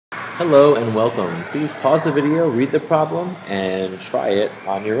Hello and welcome. Please pause the video, read the problem, and try it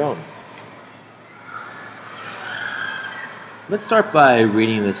on your own. Let's start by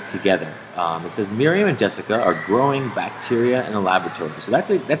reading this together. It says Miriam and Jessica are growing bacteria in a laboratory. So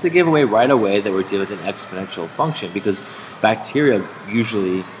that's a giveaway right away that we're dealing with an exponential function because bacteria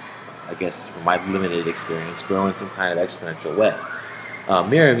usually, I guess from my limited experience, grow in some kind of exponential way.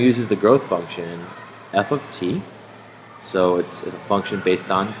 Miriam uses the growth function f of t. So it's a function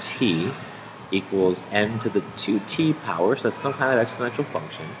based on t equals n to the 2t power, so that's some kind of exponential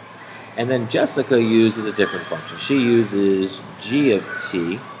function. And then Jessica uses a different function. She uses g of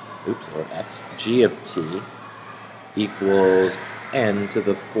t, or x, g of t equals n to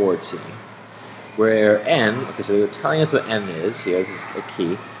the 4t, where n, okay, so they're telling us what n is here, this is a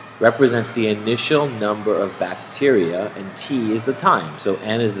key, represents the initial number of bacteria, and t is the time. So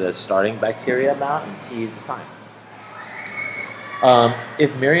n is the starting bacteria amount, and t is the time.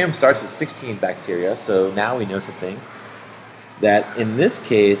 If Miriam starts with 16 bacteria, so now we know something, that in this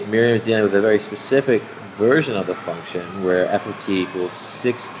case, Miriam is dealing with a very specific version of the function where f of t equals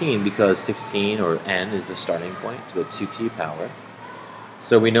 16 because 16, or n, is the starting point to the 2t power.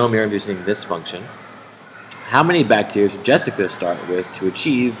 So we know Miriam is using this function. How many bacteria should Jessica start with to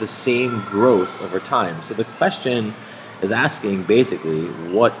achieve the same growth over time? So the question is asking basically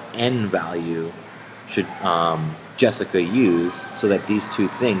what n value should Jessica use so that these two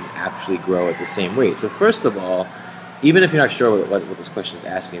things actually grow at the same rate. So first of all, even if you're not sure what this question is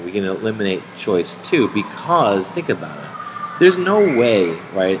asking, we can eliminate choice 2 because, think about it, there's no way,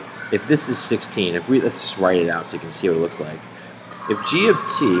 right, if this is 16, let's just write it out so you can see what it looks like. If g of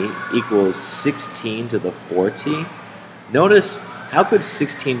t equals 16 to the 4t, notice how could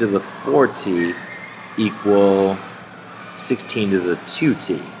 16 to the 4t equal 16 to the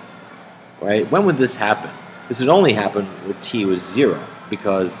 2t, right? When would this happen? This would only happen when t was 0,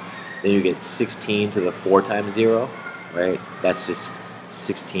 because then you get 16 to the 4 times 0, right? That's just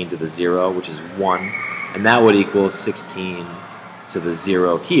 16 to the 0, which is 1, and that would equal 16 to the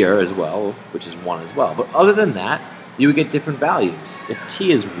 0 here as well, which is 1 as well. But other than that, you would get different values. If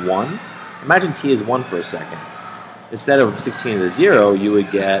t is 1, imagine t is 1 for a second. Instead of 16 to the 0, you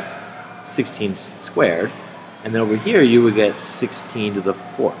would get 16 squared, and then over here you would get 16 to the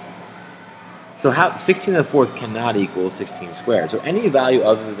 4th. So 16 to the 4th cannot equal 16 squared. So any value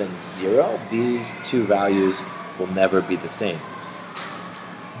other than 0, these two values will never be the same.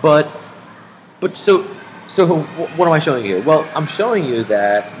 So what am I showing you here? Well, I'm showing you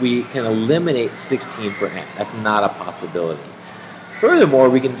that we can eliminate 16 for n. That's not a possibility. Furthermore,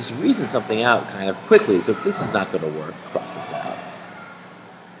 we can just reason something out kind of quickly. So if this is not going to work, cross this out.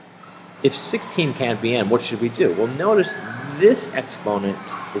 If 16 can't be n, what should we do? Well, notice this exponent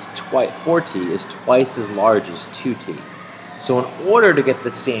is 4t is twice as large as 2t. So in order to get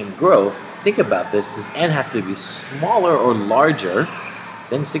the same growth, think about this, does n have to be smaller or larger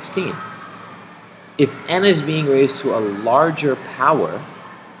than 16? If n is being raised to a larger power,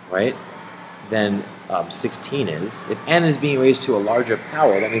 right, than 16 is, if n is being raised to a larger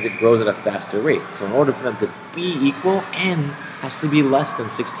power, that means it grows at a faster rate. So in order for them to be equal, n has to be less than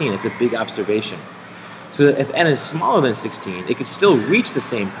 16. It's a big observation. So if n is smaller than 16, it could still reach the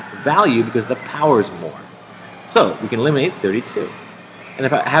same value because the power is more. So we can eliminate 32. And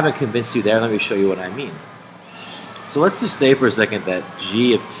if I haven't convinced you there, let me show you what I mean. So let's just say for a second that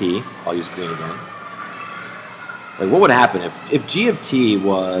g of t, I'll use green again. Like what would happen if g of t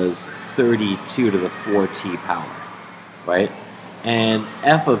was 32 to the 4t power, right? And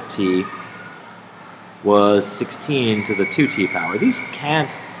f of t was 16 to the 2t power. These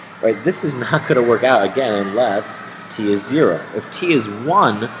can't, right? This is not going to work out again unless t is 0. If t is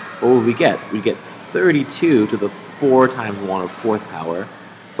 1, what would we get? We'd get 32 to the 4 times 1 or 4th power.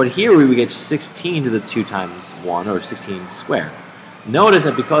 But here we would get 16 to the 2 times 1 or 16 squared. Notice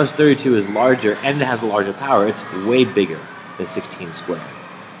that because 32 is larger and it has a larger power, it's way bigger than 16 squared.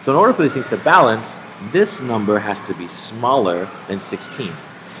 So in order for these things to balance, this number has to be smaller than 16.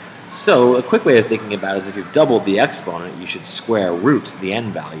 So a quick way of thinking about it is if you've doubled the exponent, you should square root the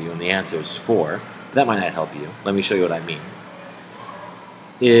n value, and the answer is 4. But that might not help you. Let me show you what I mean.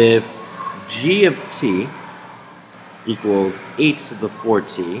 If g of t equals 8 to the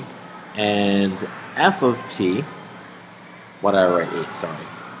 4t, and f of t, what did I write 8? Sorry.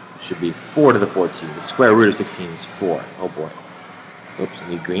 It should be 4 to the 4t. The square root of 16 is 4. Oh boy. Oops, I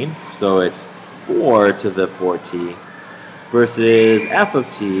need green. So it's 4 to the 4t versus f of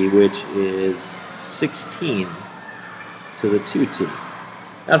t, which is 16 to the 2t.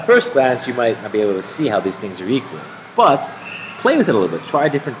 Now at first glance, you might not be able to see how these things are equal, but play with it a little bit. Try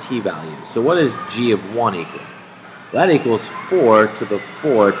different t values. So what is g of 1 equal? That equals 4 to the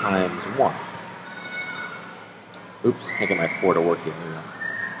 4 times 1. Oops, can't get my 4 to work here.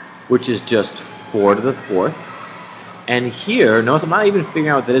 Which is just 4 to the 4th. And here, notice I'm not even figuring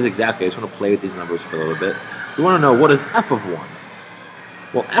out what that is exactly. I just want to play with these numbers for a little bit. We want to know, what is f of 1?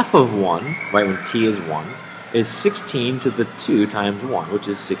 Well, f of 1, right, when t is 1, is 16 to the 2 times 1, which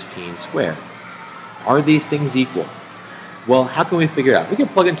is 16 squared. Are these things equal? Well, how can we figure it out? We can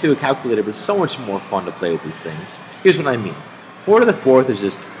plug into a calculator, but it's so much more fun to play with these things. Here's what I mean. 4 to the 4th is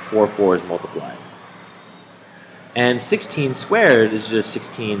just 4 4s multiplied. And 16 squared is just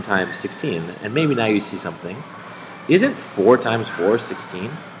 16 times 16. And maybe now you see something. Isn't 4 times 4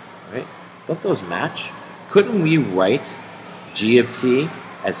 16? Right? Don't those match? Couldn't we write g of t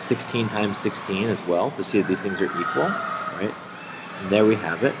as 16 times 16 as well to see that these things are equal? Right? And there we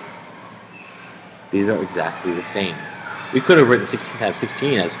have it. These are exactly the same. We could have written 16 times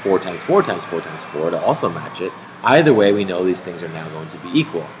 16 as 4 times 4 times 4 times 4 to also match it. Either way, we know these things are now going to be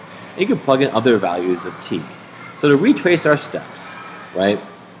equal. And you can plug in other values of t. So to retrace our steps, right,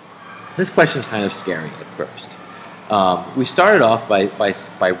 this question is kind of scary at first. We started off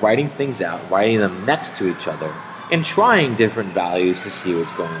by writing things out, writing them next to each other, and trying different values to see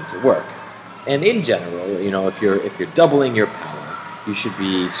what's going to work. And in general, you know, if you're doubling your power, you should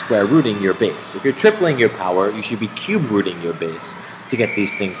be square rooting your base. If you're tripling your power, you should be cube rooting your base to get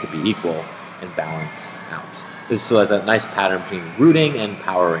these things to be equal and balance out. So there's a nice pattern between rooting and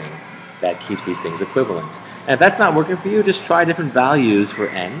powering that keeps these things equivalent. And if that's not working for you, just try different values for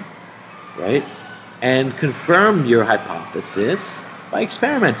n, right? And confirm your hypothesis by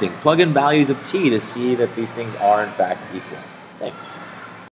experimenting. Plug in values of t to see that these things are in fact equal. Thanks.